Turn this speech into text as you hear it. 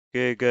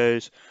Okay,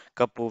 guys,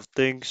 couple of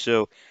things.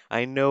 So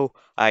I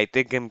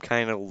think I'm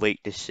kind of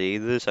late to say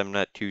this. I'm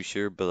not too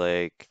sure,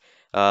 but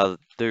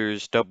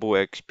there's double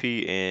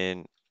XP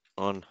in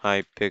on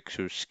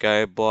Hypixel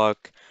Skyblock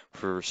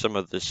for some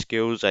of the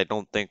skills. I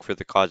don't think for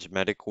the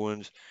cosmetic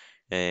ones,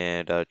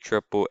 and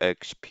triple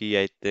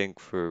XP I think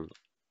for.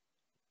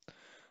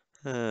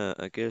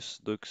 I guess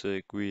looks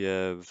like we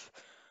have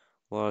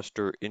lost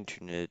our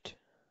internet.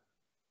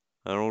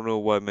 I don't know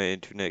why my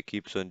internet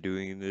keeps on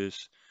doing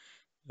this.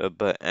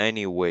 But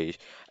anyways,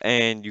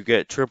 and you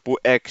get triple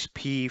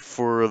XP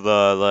for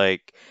the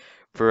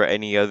for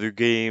any other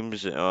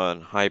games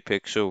on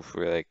Hypixel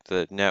for like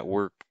the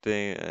network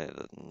thing,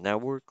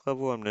 network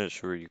level. I'm not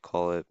sure what you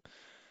call it.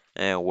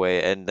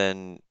 Anyway,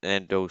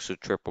 and also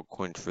triple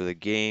coins for the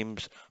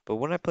games. But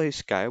when I play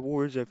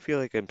Skywars, I feel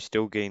like I'm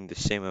still getting the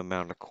same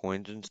amount of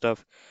coins and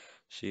stuff.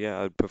 So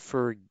yeah, I'd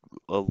prefer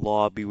a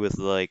lobby with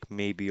like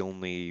maybe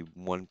only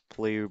one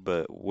player,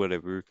 but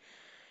whatever.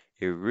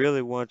 It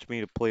really wants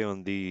me to play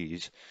on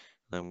these.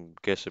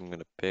 Guess I'm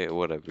gonna pay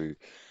whatever.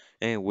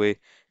 Anyway,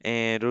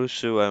 and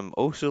also I'm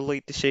also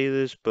late to say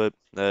this, but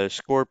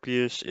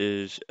Scorpius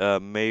is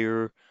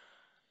mayor.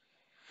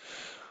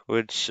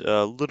 Which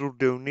little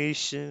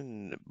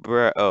donation.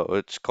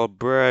 It's called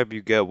Bribe.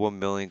 You get 1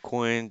 million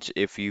coins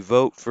if you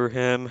vote for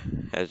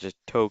him as a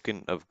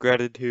token of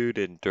gratitude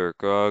in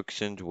dark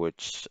auctions.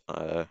 Which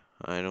I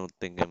don't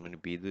think I'm gonna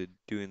be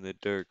doing the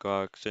dark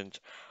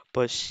auctions.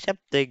 But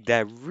something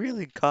that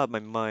really caught my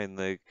mind,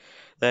 like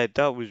that I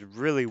thought was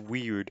really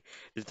weird,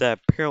 is that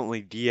apparently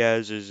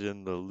Diaz is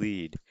in the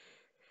lead.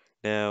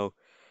 Now,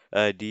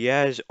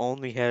 Diaz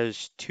only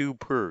has two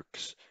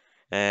perks,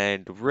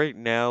 and right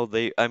now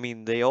they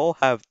all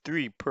have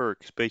three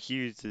perks, but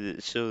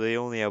so they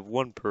only have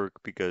one perk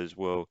because,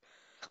 well,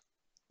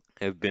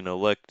 have been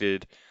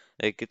elected.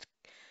 Like it's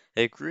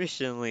like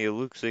recently, it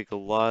looks like a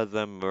lot of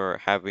them are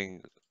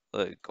having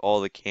like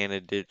all the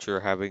candidates are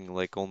having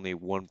like only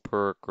one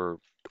perk or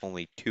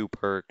only two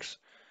perks.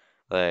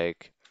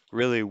 Like,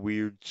 really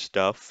weird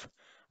stuff,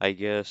 I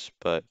guess,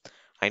 but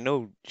I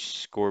know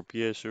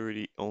Scorpius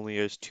already only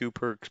has two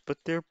perks, but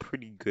they're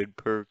pretty good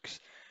perks.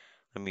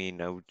 I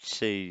mean, I would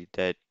say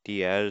that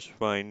Diaz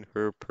fine,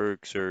 her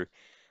perks are,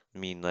 I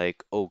mean,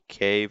 like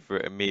okay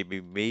for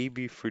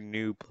maybe for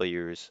new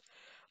players,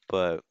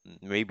 but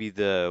maybe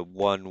the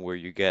one where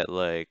you get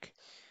like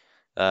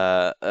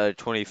a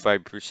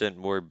 25%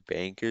 more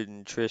bank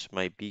interest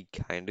might be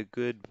kind of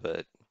good,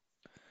 but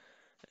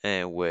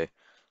anyway,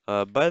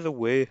 by the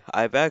way,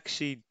 I've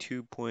actually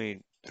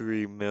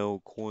 2.3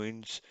 mil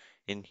coins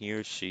in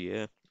here, so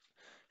yeah.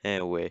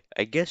 Anyway,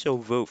 I guess I'll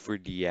vote for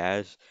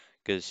Diaz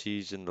because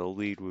he's in the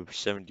lead with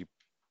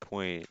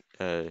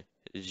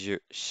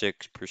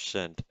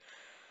 70.06%.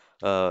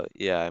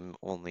 Yeah, I'm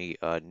only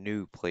a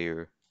new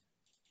player.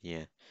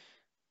 Yeah.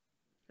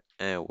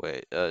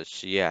 Anyway,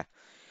 so yeah.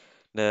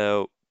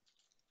 Now,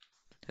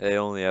 I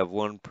only have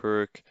one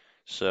perk,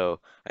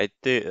 so I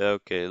think,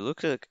 okay, it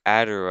looks like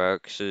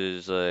Atarax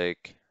is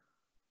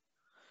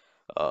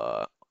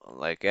Uh,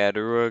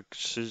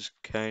 Adarux is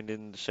kind of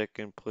in the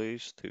second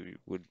place. Who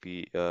would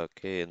be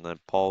okay, and then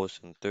Paul is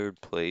in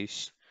third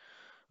place.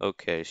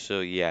 Okay,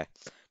 so yeah.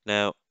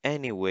 Now,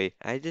 anyway,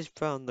 I just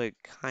found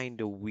that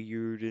kind of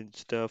weird and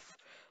stuff.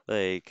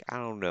 Like, I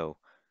don't know.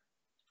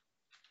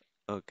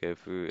 Okay.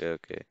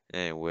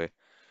 Anyway,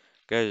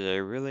 guys, I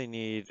really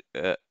need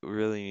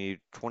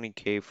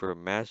 20k for a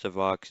massive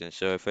auction.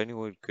 So if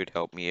anyone could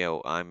help me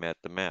out, I'm at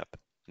the map.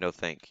 No,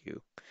 thank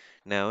you.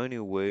 Now,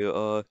 anyway,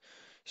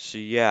 so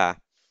yeah.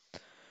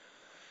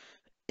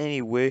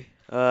 Anyway,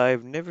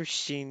 I've never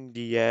seen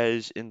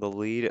Diaz in the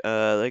lead.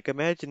 Like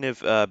imagine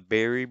if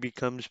Barry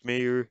becomes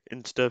mayor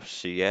and stuff.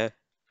 So yeah,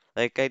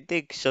 like I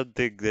think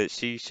something that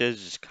she says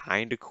is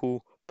kind of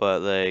cool,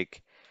 but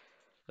like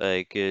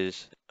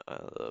is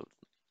uh,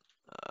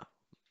 uh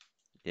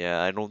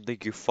yeah, I don't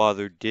think your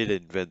father did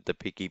invent the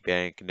piggy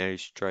bank.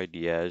 Nice try,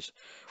 Diaz.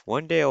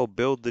 One day I'll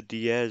build the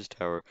Diaz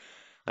tower.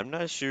 I'm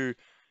not sure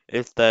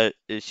if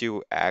she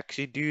will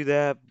actually do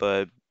that,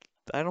 but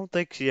I don't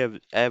think she have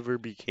ever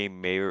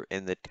became mayor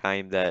in the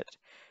time that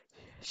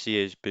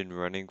she has been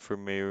running for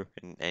mayor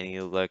in any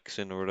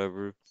election or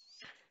whatever.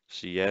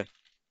 So yeah,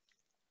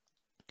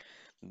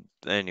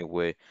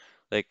 anyway,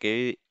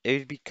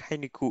 it'd be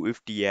kind of cool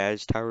if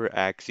Diaz Tower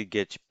actually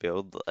gets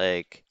built.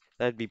 Like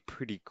that'd be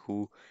pretty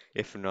cool.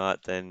 If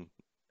not, then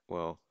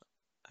well,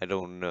 I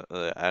don't know.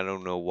 I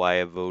don't know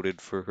why I voted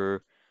for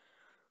her.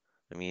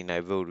 I mean, I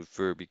voted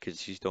for her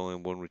because she's the only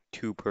one with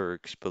two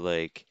perks. But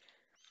like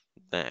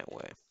that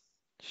way.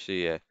 So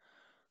yeah.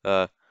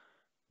 Uh,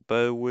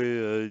 By the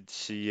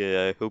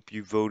way, I hope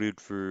you voted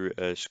for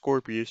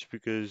Scorpius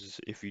because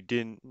if you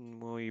didn't,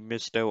 well, you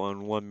missed out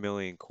on 1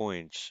 million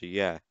coins. So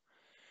yeah.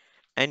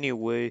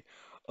 Anyway,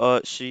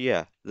 so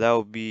yeah,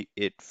 that'll be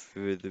it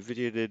for the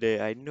video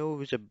today. I know it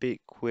was a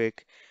bit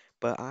quick,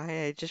 but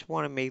I just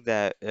want to make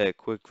that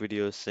quick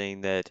video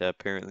saying that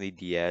apparently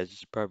Diaz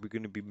is probably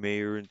going to be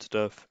mayor and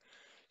stuff.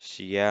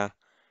 So yeah.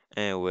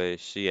 Anyway,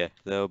 so yeah,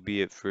 that'll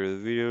be it for the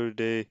video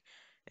today,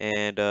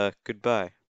 and goodbye.